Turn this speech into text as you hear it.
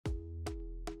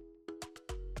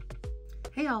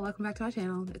Hey y'all, welcome back to my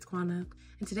channel. It's Quanna.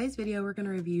 In today's video, we're going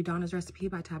to review Donna's recipe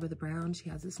by Tabitha Brown. She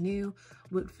has this new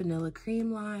whipped vanilla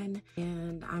cream line,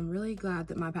 and I'm really glad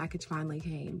that my package finally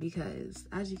came because,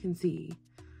 as you can see,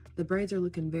 the braids are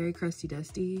looking very crusty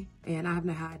dusty, and I haven't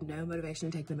had no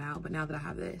motivation to take them out, but now that I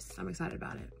have this, I'm excited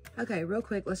about it. Okay, real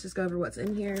quick, let's just go over what's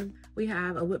in here. We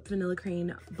have a whipped vanilla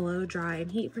cream blow, dry,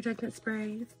 and heat protectant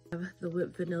spray. We have the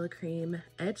whipped vanilla cream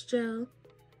edge gel,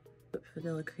 whipped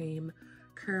vanilla cream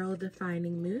curl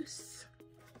defining mousse.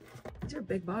 These are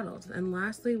big bottles. And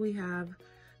lastly, we have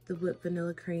the whipped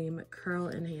vanilla cream curl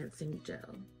enhancing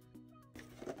gel.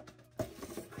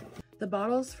 The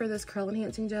bottles for this curl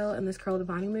enhancing gel and this curl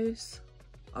defining mousse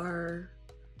are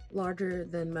larger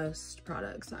than most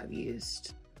products I've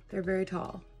used. They're very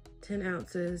tall. 10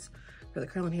 ounces for the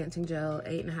curl enhancing gel,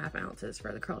 8.5 ounces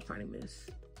for the curl defining mousse.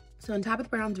 So in Tabitha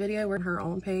Brown's video, we're on her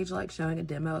own page, like showing a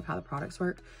demo of how the products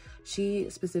work. She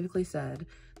specifically said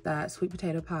that sweet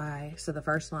potato pie, so the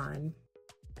first line,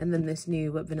 and then this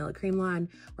new whipped vanilla cream line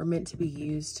were meant to be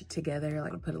used together,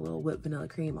 like put a little whipped vanilla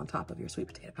cream on top of your sweet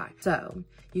potato pie. So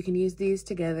you can use these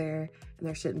together and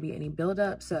there shouldn't be any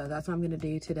buildup. So that's what I'm gonna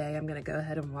do today. I'm gonna go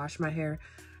ahead and wash my hair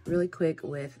really quick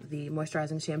with the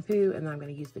moisturizing shampoo, and then I'm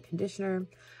gonna use the conditioner,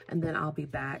 and then I'll be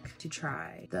back to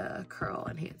try the curl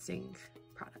enhancing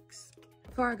products.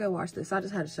 Before I go wash this, I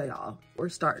just had to show y'all what we're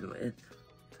starting with,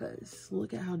 because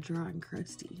look at how dry and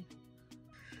crusty.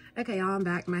 Okay, y'all, I'm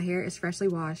back. My hair is freshly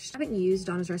washed. I haven't used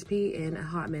Donna's recipe in a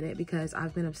hot minute because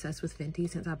I've been obsessed with Fenty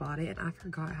since I bought it, and I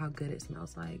forgot how good it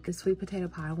smells like. The sweet potato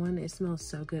pie one, it smells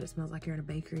so good. It smells like you're in a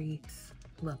bakery.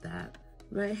 Love that.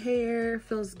 My hair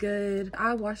feels good.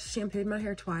 I shampooed my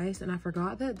hair twice, and I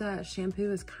forgot that that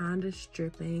shampoo is kind of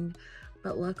stripping,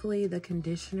 but luckily the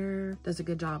conditioner does a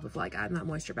good job of like adding that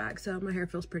moisture back, so my hair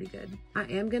feels pretty good. I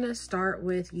am gonna start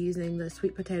with using the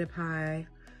sweet potato pie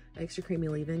extra creamy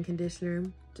leave-in conditioner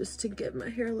just to give my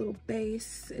hair a little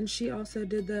base, and she also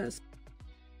did that.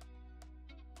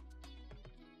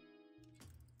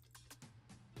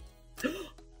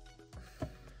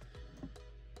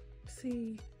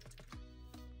 See,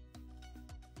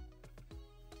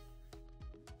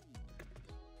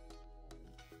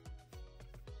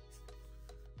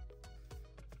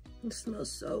 it smells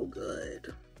so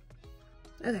good.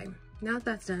 Okay, now that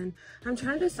that's done, I'm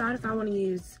trying to decide if I want to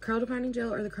use curl defining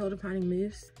gel or the curl defining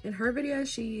mousse. In her video,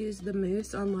 she used the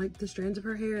mousse on like the strands of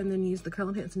her hair and then used the curl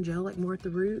enhancing gel like more at the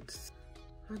roots.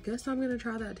 I guess I'm gonna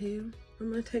try that too.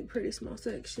 I'm gonna take pretty small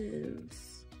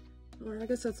sections, or I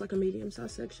guess that's like a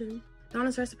medium-sized section.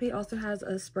 Donna's recipe also has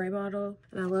a spray bottle,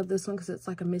 and I love this one because it's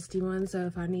like a misty one, so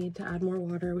if I need to add more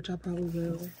water, which I probably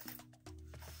will,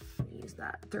 use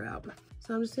that throughout.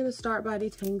 So I'm just gonna start by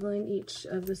detangling each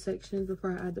of the sections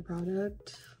before I add the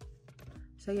product.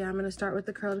 So yeah, I'm gonna start with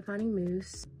the curl defining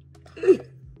mousse.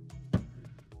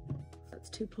 That's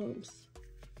 2 pumps.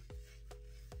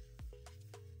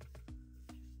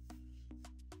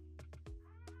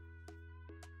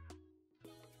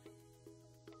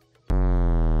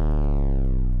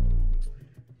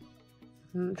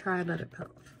 I'm gonna try another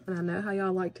pump. And I know how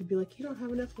y'all like to be like, you don't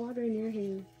have enough water in your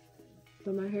hair.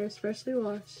 But my hair is freshly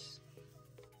washed,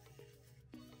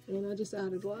 and I just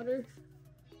added water.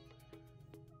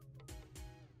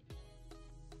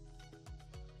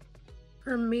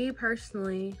 For me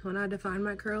personally, when I define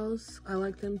my curls, I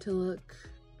like them to look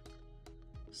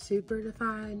super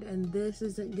defined, and this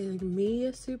isn't giving me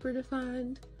a super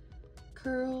defined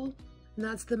curl, and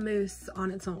that's the mousse on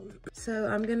its own. So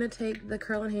I'm gonna take the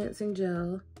curl enhancing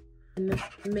gel and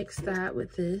mix that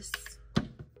with this.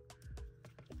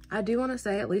 I do want to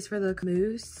say, at least for the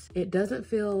mousse, it doesn't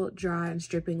feel dry and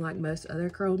stripping like most other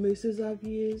curl mousses I've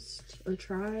used or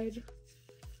tried.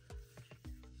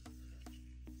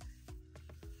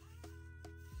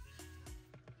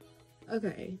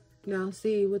 Okay, now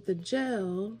see, with the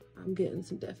gel, I'm getting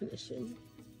some definition.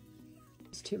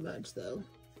 It's too much though.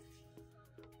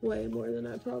 Way more than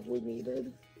I probably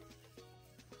needed.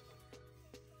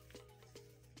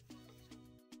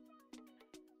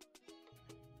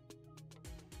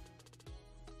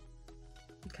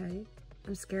 Okay,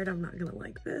 I'm scared I'm not gonna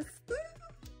like this.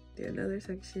 Do another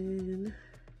section.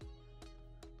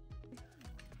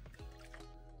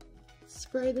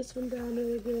 Spray this one down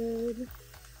really good.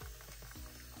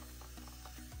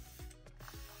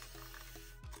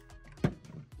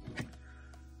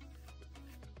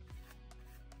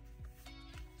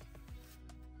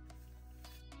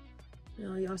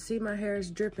 Now y'all see my hair is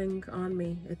dripping on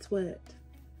me. It's wet.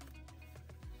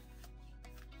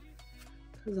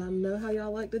 Because I know how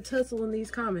y'all like to tussle in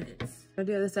these comments. I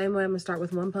do it the same way. I'm gonna start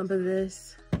with 1 pump of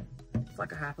this. It's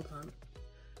like a half a pump.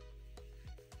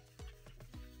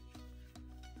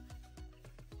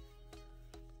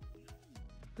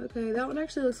 Okay, that one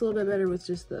actually looks a little bit better with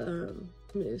just the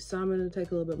mousse, so I'm gonna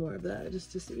take a little bit more of that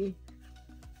just to see.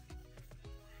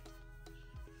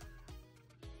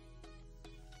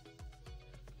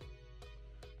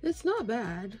 It's not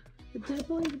bad. It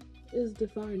definitely is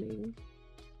defining.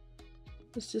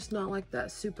 It's just not like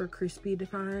that super crispy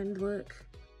defined look.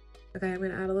 Okay, I'm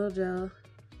gonna add a little gel,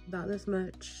 about this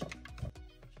much.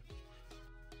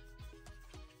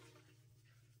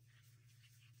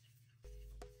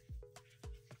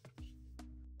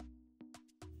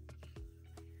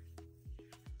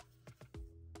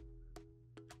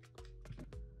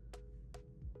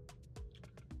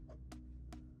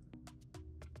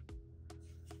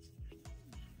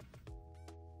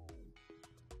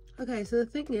 Okay, so the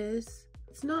thing is,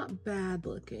 it's not bad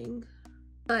looking.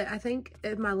 But I think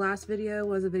if my last video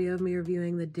was a video of me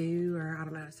reviewing the Dew, or I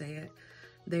don't know how to say it,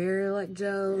 their like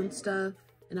gel and stuff.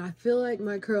 And I feel like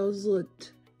my curls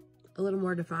looked a little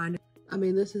more defined. I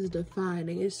mean, this is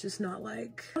defining. It's just not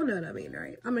like, I don't know what I mean,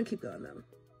 right? I'm gonna keep going though.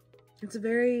 It's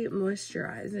very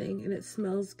moisturizing and it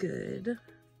smells good.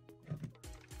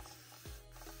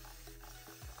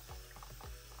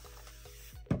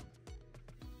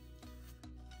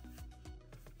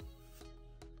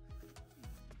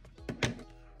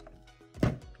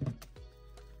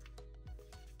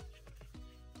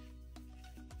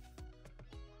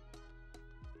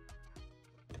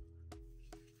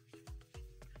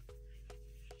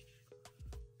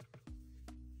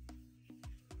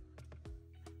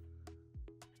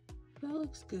 That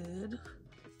looks good.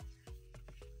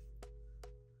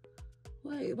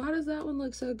 Wait, why does that one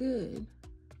look so good?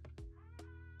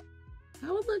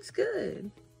 That one looks good.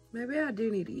 Maybe I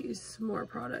do need to use more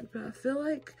product, but I feel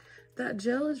like that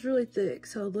gel is really thick,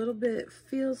 so a little bit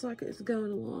feels like it's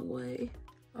going a long way.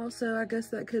 Also, I guess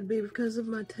that could be because of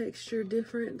my texture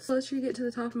difference. The closer you get to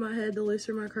the top of my head, the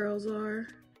looser my curls are.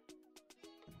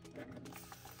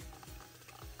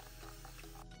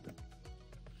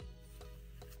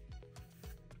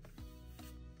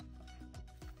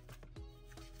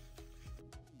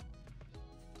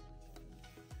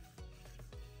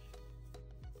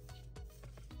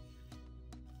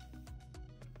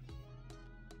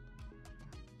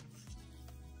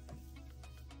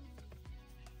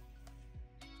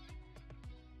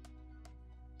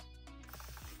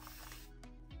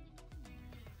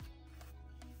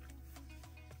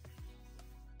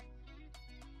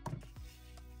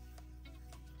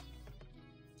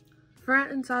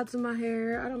 Front and sides of my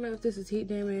hair, I don't know if this is heat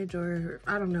damage or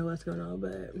I don't know what's going on,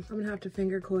 but I'm gonna have to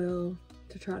finger coil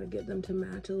to try to get them to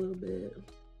match a little bit.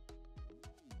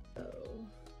 So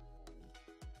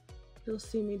you'll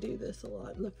see me do this a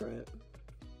lot in the front.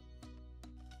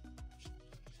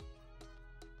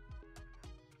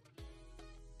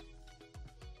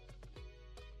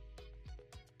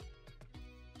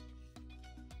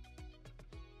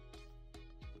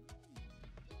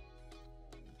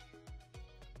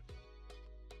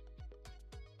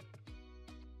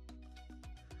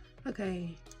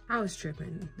 Okay, I was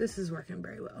tripping. This is working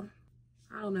very well.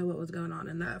 I don't know what was going on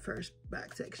in that first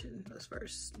back section, those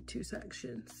first two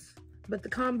sections. But the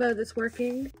combo that's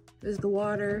working is the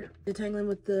water, detangling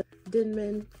with the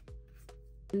Denman,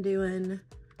 and doing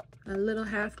a little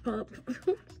half pump,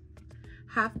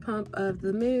 half pump of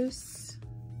the mousse.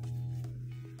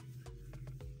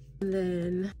 And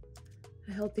then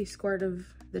a healthy squirt of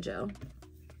the gel.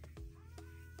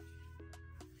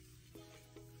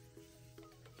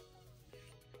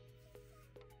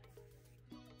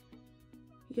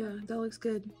 Yeah, that looks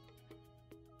good.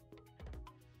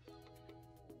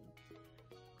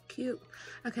 Cute.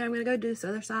 Okay, I'm gonna go do this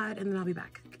other side and then I'll be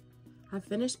back. I've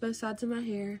finished both sides of my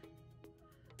hair.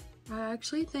 I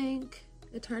actually think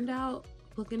it turned out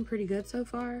looking pretty good so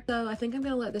far. So I think I'm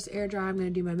gonna let this air dry. I'm gonna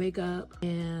do my makeup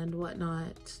and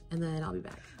whatnot, and then I'll be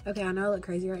back. Okay, I know I look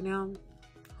crazy right now.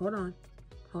 Hold on,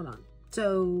 hold on.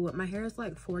 So my hair is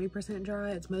like 40%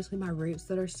 dry. It's mostly my roots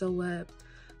that are still wet.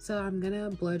 So I'm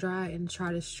gonna blow dry and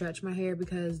try to stretch my hair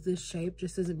because this shape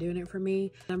just isn't doing it for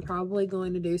me. I'm probably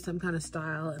going to do some kind of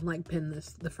style and like pin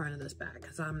the front of this back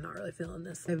because I'm not really feeling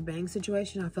this. I have a bang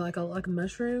situation. I feel like I look like a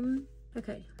mushroom.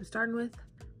 Okay, I'm starting with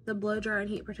the blow dry and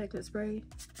heat protectant spray.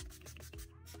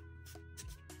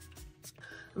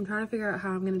 I'm trying to figure out how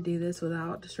I'm gonna do this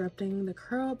without disrupting the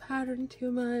curl pattern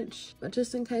too much. But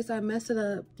just in case I mess it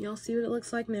up, y'all see what it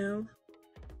looks like now.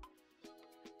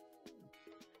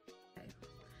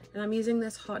 And I'm using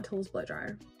this Hot Tools blow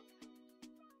dryer.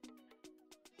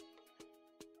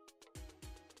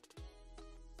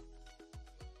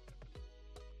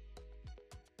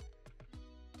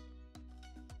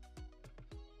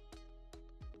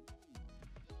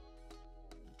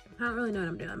 I don't really know what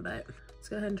I'm doing, but let's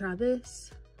go ahead and try this.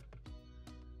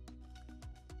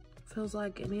 Feels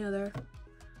like any other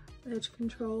edge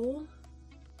control.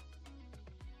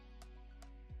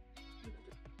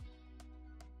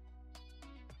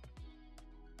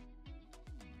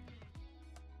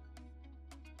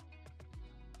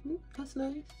 That's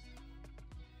nice.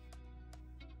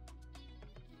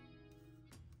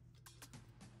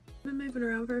 I've been moving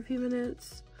around for a few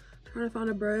minutes trying to find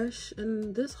a brush,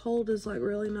 and this hold is like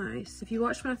really nice. If you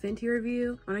watched my Fenty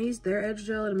review, when I used their edge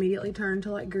gel, it immediately turned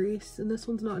to like grease, and this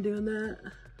one's not doing that.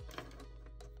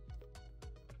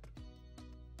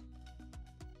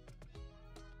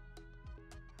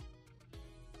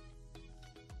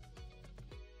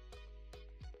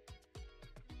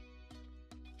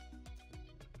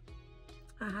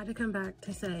 I had to come back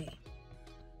to say,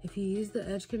 if you use the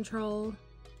edge control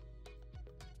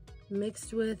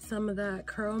mixed with some of that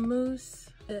curl mousse,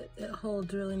 it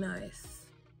holds really nice.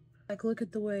 Like, look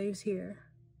at the waves here.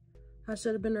 I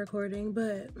should have been recording,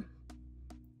 but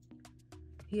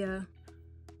yeah.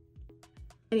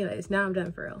 Anyways, now I'm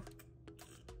done for real.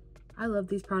 I love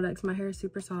these products. My hair is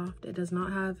super soft. It does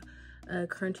not have a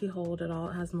crunchy hold at all.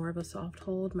 It has more of a soft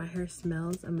hold. My hair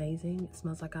smells amazing. It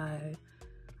smells like I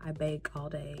bake all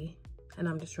day and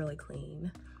I'm just really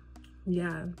clean.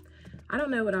 Yeah, I don't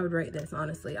know what I would rate this,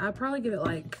 honestly. I'd probably give it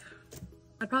like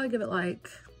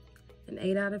an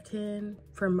 8 out of 10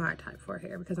 for my type 4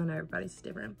 hair, because I know everybody's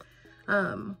different.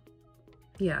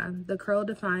 Yeah, the curl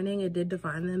defining, it did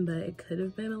define them, but it could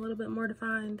have been a little bit more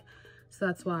defined, so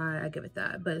that's why I give it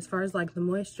that. But as far as like the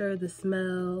moisture, the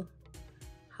smell,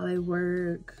 how they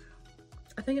work,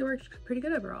 I think it worked pretty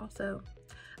good overall. So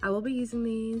I will be using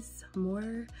these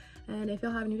more, and if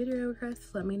y'all have any video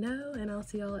requests, let me know, and I'll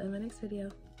see y'all in my next video.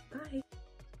 Bye.